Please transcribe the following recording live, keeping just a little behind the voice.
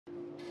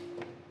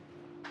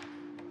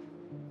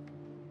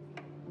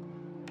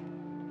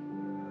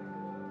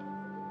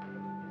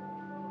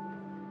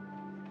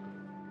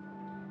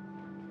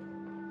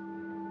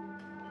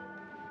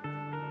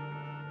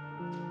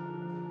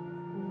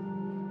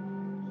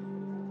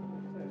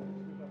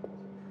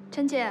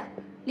陈姐，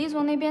李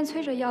总那边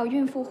催着要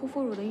孕妇护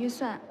肤乳的预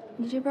算，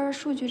你这边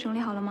数据整理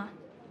好了吗？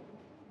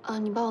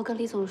你帮我跟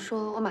李总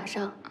说，我马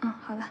上。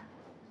好的。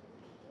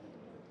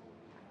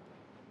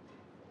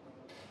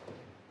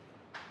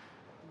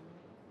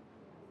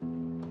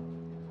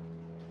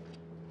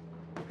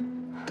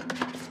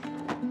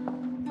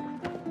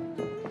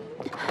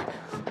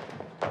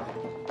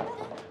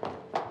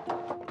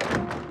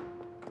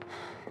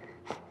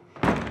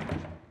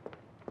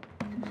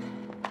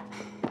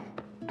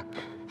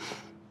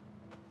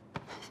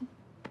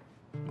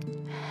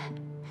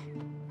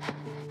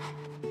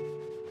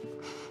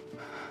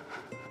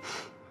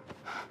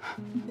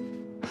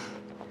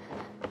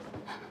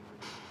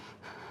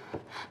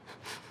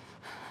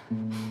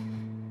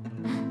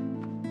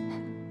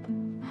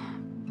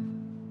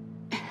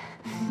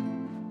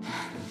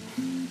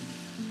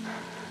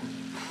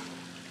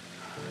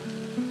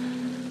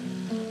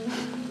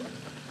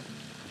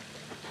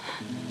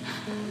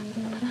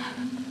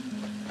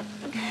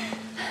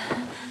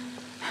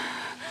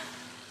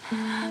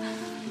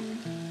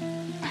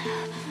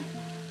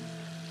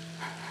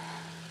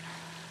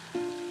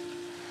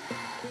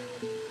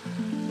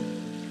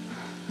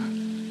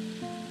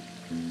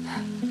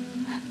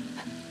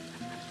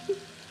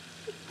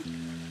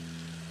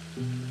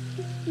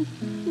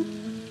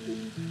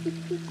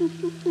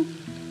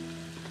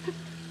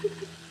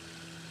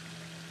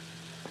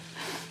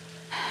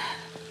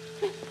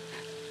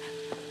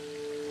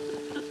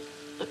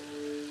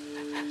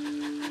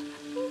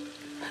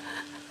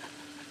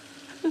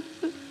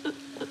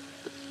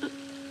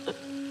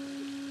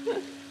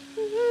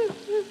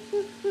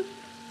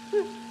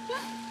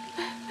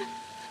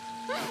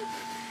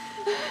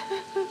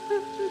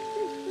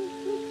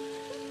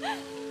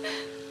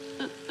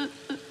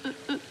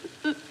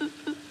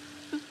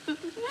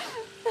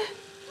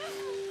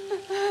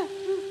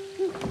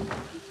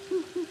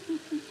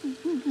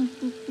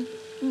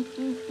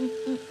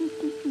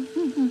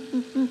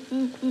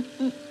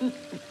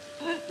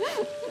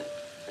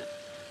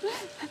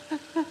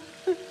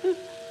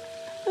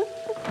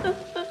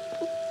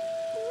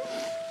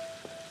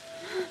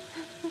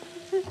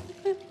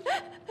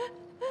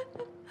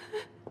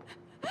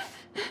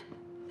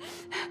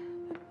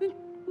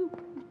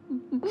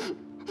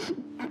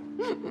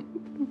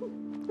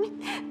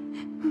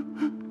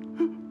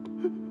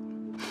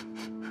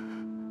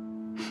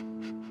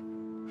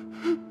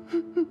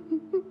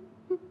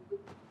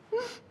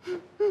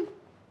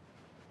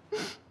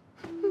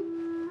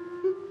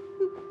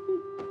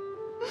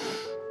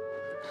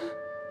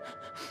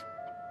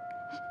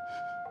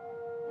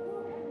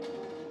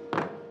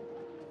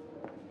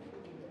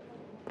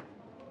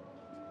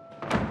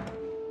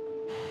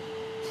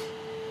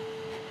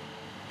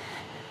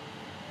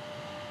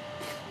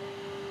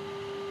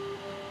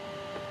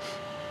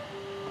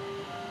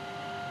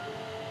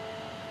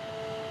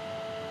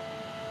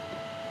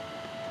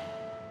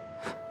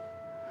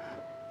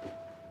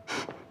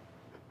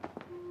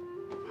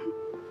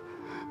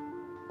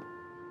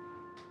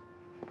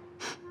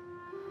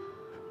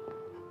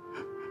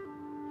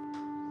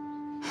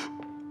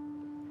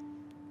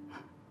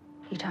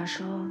理查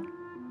说，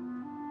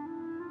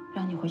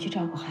让你回去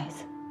照顾孩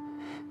子。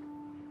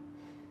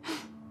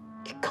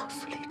你告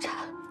诉理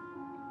查，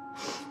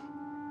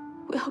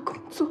我要工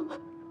作，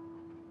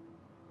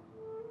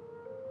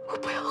我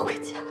不要回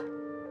家。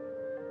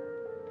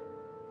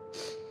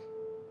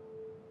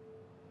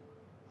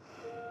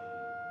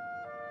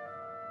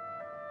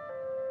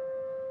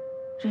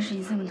认识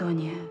你这么多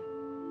年，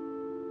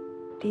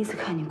第一次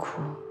看你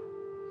哭，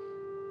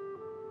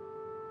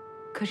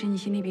可是你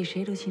心里比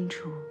谁都清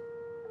楚。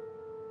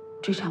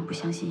 这场不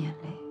相信眼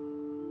泪，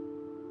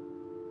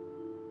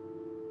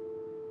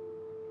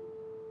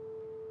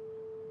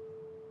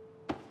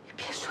你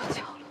别说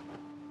教了。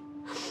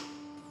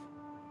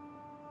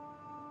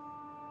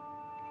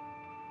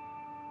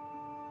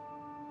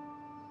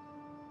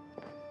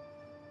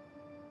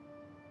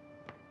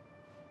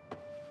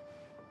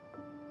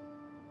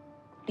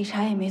理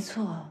查也没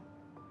错，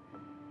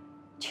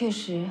确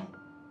实，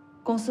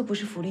公司不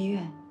是福利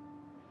院，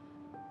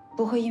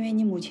不会因为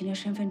你母亲的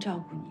身份照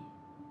顾你。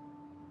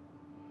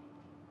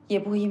 也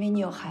不会因为你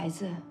有孩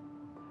子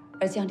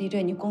而降低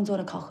对你工作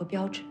的考核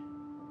标准。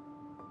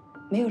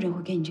没有人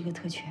会给你这个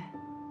特权。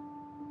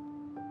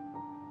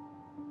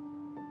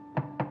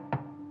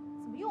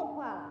怎么又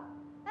坏了？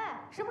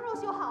哎，什么时候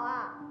修好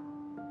啊？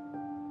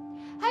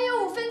还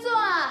有5分钟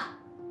啊！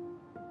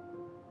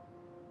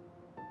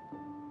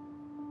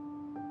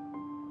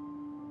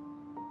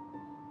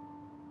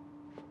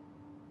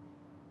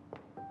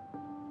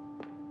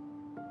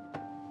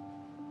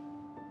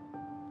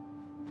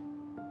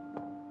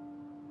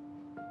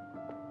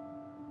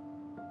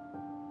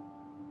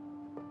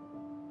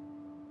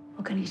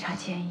我跟理查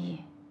建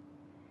议，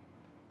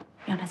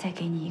让他再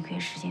给你1个月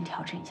时间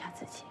调整一下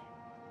自己。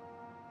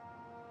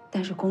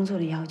但是工作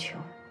的要求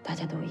大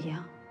家都一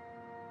样。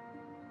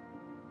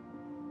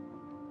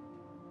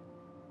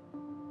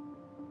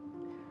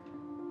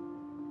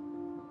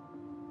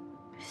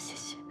谢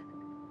谢。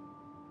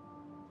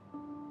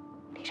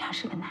理查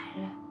是个男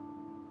人，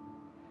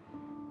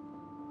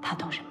他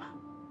懂什么。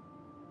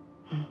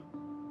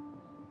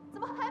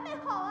怎么还没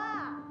好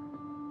啊？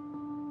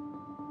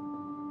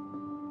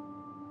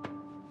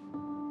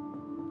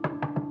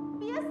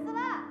别死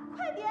了，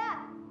快点！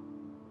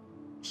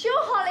修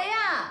好了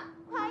呀，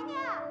快点！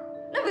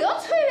那不要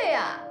催了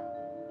呀。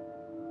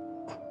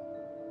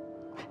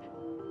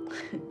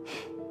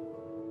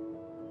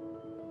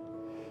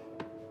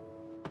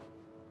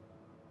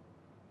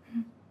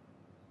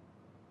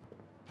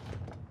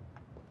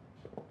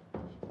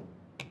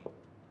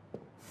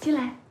进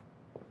来，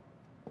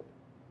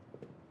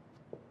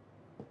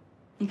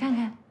你看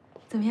看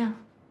怎么样？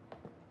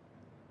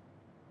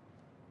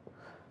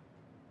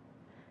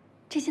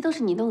这些都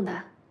是你弄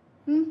的？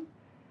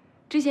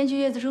之前去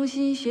月子中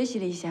心学习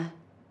了一下。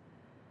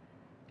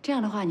这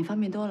样的话你方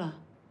便多了，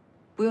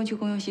不用去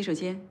公用洗手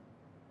间。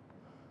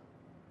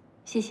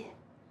谢谢。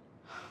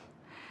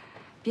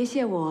别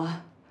谢我，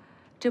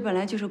这本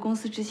来就是公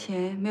司之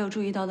前没有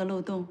注意到的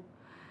漏洞。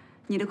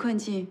你的困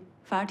境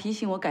反而提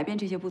醒我改变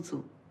这些不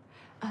足。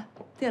啊，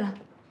对了，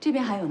这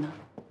边还有呢。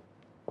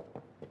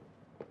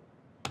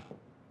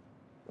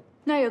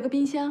那儿有个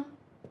冰箱，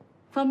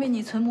方便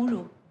你存母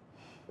乳。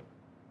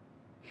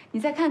你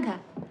再看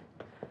看，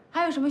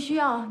还有什么需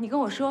要你跟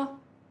我说，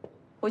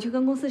我去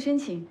跟公司申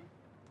请。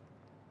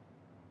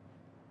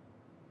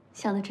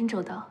想得真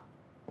周到。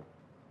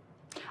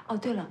哦，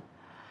对了，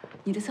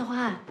你的策划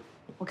案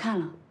我看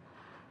了，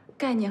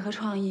概念和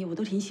创意我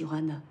都挺喜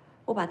欢的。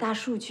我把大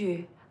数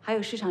据还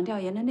有市场调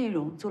研的内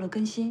容做了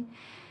更新，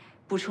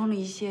补充了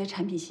一些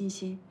产品信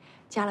息，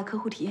加了客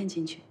户体验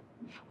进去。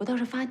我到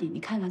时候发你，你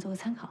看看做个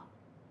参考。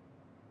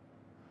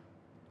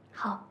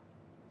好，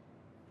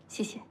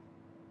谢谢。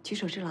举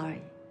手之劳而已。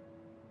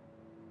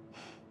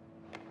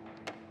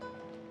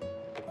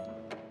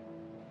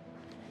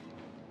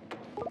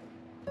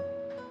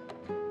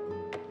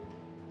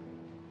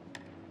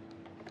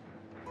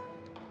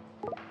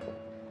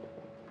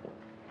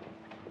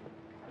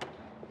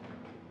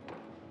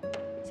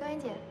萧炎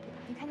姐，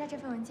你看一下这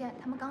份文件，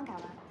他们刚改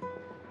完。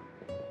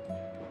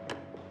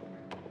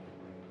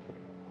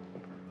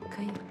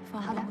可以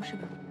放好的办公室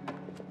吧。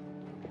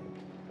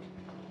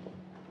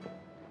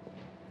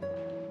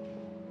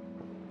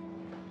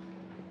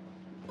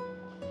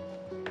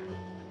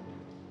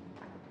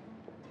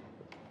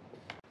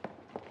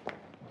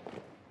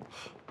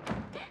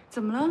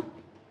怎么了？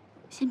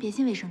先别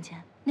进卫生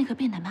间，那个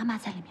变奶妈妈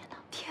在里面呢。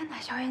天哪，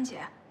萧炎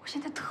姐，我现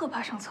在特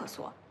怕上厕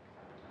所。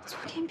昨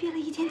天憋了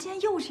一天，今天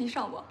又是一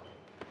上午，我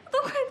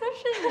都快得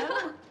失言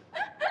了。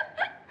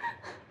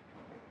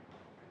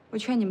我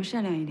劝你们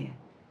善良一点。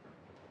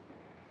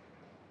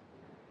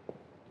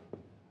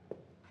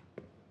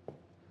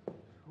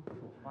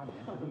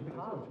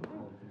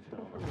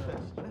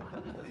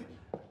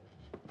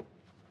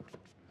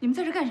你们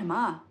在这干什么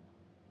啊？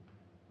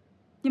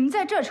你们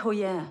在这儿抽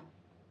烟？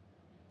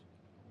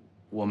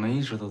我们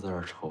一直都在这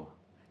儿抽。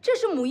这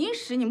是母婴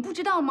室，你们不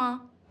知道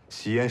吗？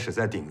吸烟室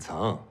在顶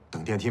层，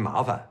等电梯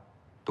麻烦，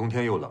冬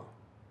天又冷，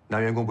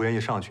男员工不愿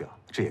意上去啊，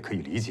这也可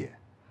以理解。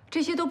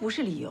这些都不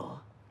是理由，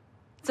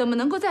怎么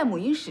能够在母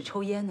婴室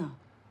抽烟呢？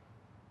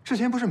之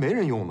前不是没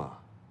人用吗？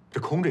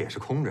这空着也是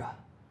空着。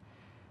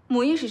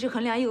母婴室是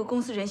衡量一个公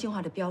司人性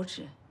化的标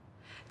志。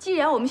既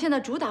然我们现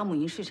在主打母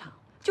婴市场，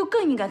就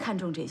更应该看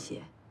重这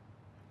些。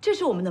这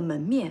是我们的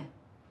门面，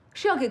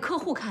是要给客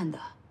户看的。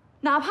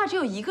哪怕只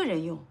有一个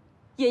人用，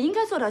也应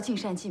该做到尽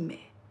善尽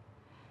美。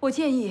我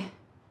建议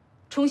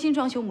重新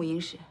装修母婴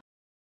室，